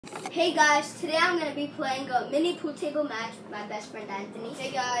Hey guys, today I'm going to be playing a mini pool table match with my best friend Anthony.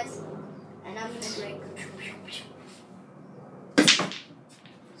 Hey guys. And I'm going to break.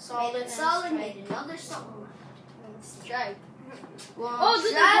 Solid, made another solid. Stripe. Oh,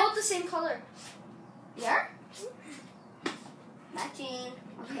 dude, they're both the same color. Yeah? Matching.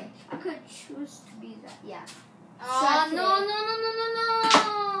 Okay, I could choose to be that. Yeah. Oh, Stripe no.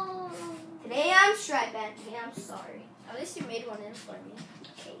 Today I'm Stripe, Anthony. I'm sorry. At least you made one in for me.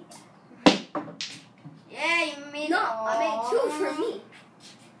 Okay. Yeah, you made No, I made two for me.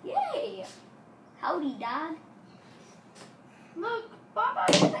 Yay. Howdy, Dad. Look, Papa,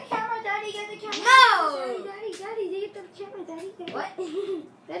 get the camera. Daddy, get the camera. No! Daddy, get the camera. Daddy, get What?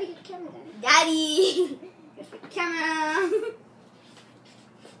 Daddy, get the camera. Daddy. Get the camera.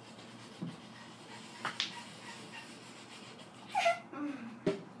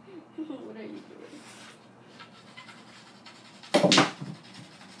 What are you doing?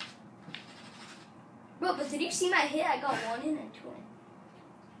 Bro, but did you see my hit? I got one in and two in.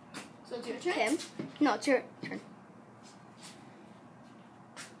 So it's your turn? Tim? No, it's your turn.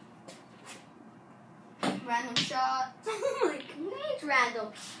 Random shot. Like, it's random.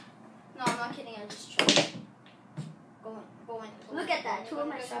 No, I'm not kidding. I just tried. Go in. Look at that. Two of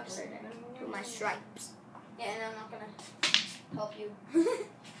my stripes are there. Two of my stripes. Yeah, and I'm not gonna help you.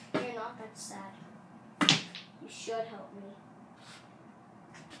 You're not that sad. You should help me.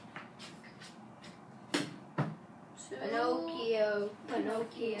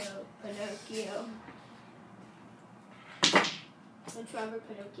 Pinocchio. Don't you remember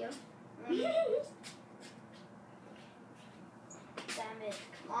Pinocchio? Damn it.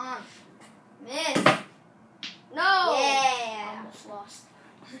 Come on. Miss. No! Yeah. Almost lost.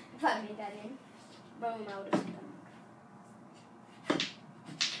 If I made that in, boom, I would have done.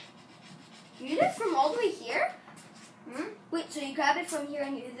 You did it from all the way here? Wait, so you grab it from here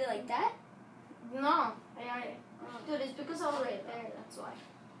and you did it like that? No. Dude, it's because I was right there. That's why.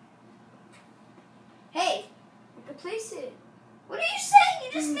 Hey, You can place it. what are you saying?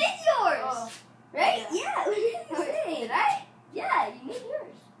 You just made yours! Oh. Right? Yeah. Yeah, what are you saying? Did I? Yeah, you made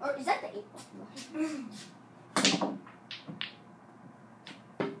yours. Or is that the 8 ball?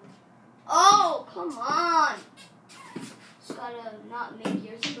 Oh, come on. Just gotta not make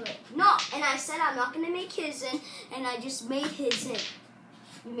yours good. No, and I said I'm not gonna make his in, and I just made his in.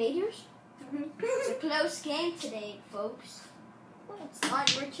 You made yours? It's a close game today, folks. No, it's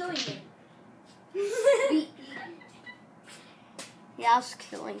not. We're killing it. Yeah, I was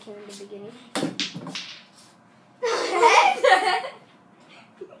killing him in the beginning.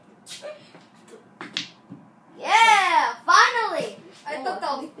 Yeah, finally! I thought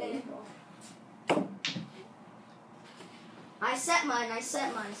that was it. I set mine.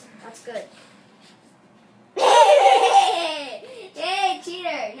 That's good. Hey,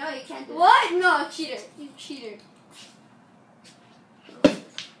 cheater! No, you can't do What? No, cheater. You cheater.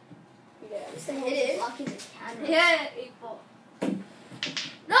 Yeah, hit it. Lucky the camera. Yeah, 8 ball.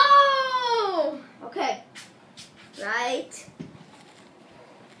 No! Okay. Right.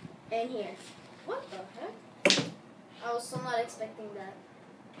 In here. What the heck? I was so not expecting that.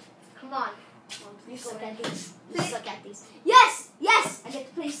 Come on. You Look at these. Please. Look at these. Yes! Yes! I get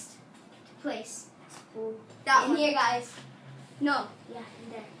to place. That in one. here, guys. No. Yeah, in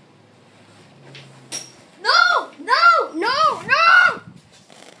there. No!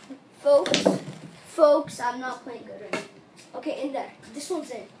 Folks, I'm not playing good right now. Okay, in there. This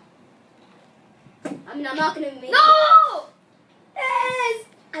one's in. I mean, I'm not gonna make it. No! Yes!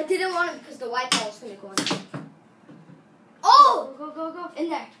 I didn't want it because the white ball was gonna go in. Oh! Go. In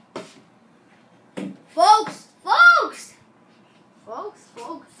there. Folks, huh?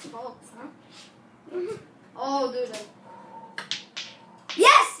 Oh, dude.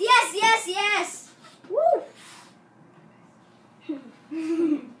 Yes! Woo!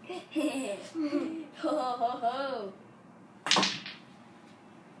 Ho.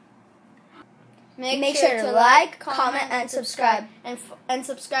 Make sure to like, comment, and subscribe. And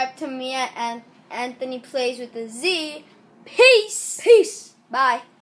subscribe to me and Anthony Plays with a Z. Peace. Bye.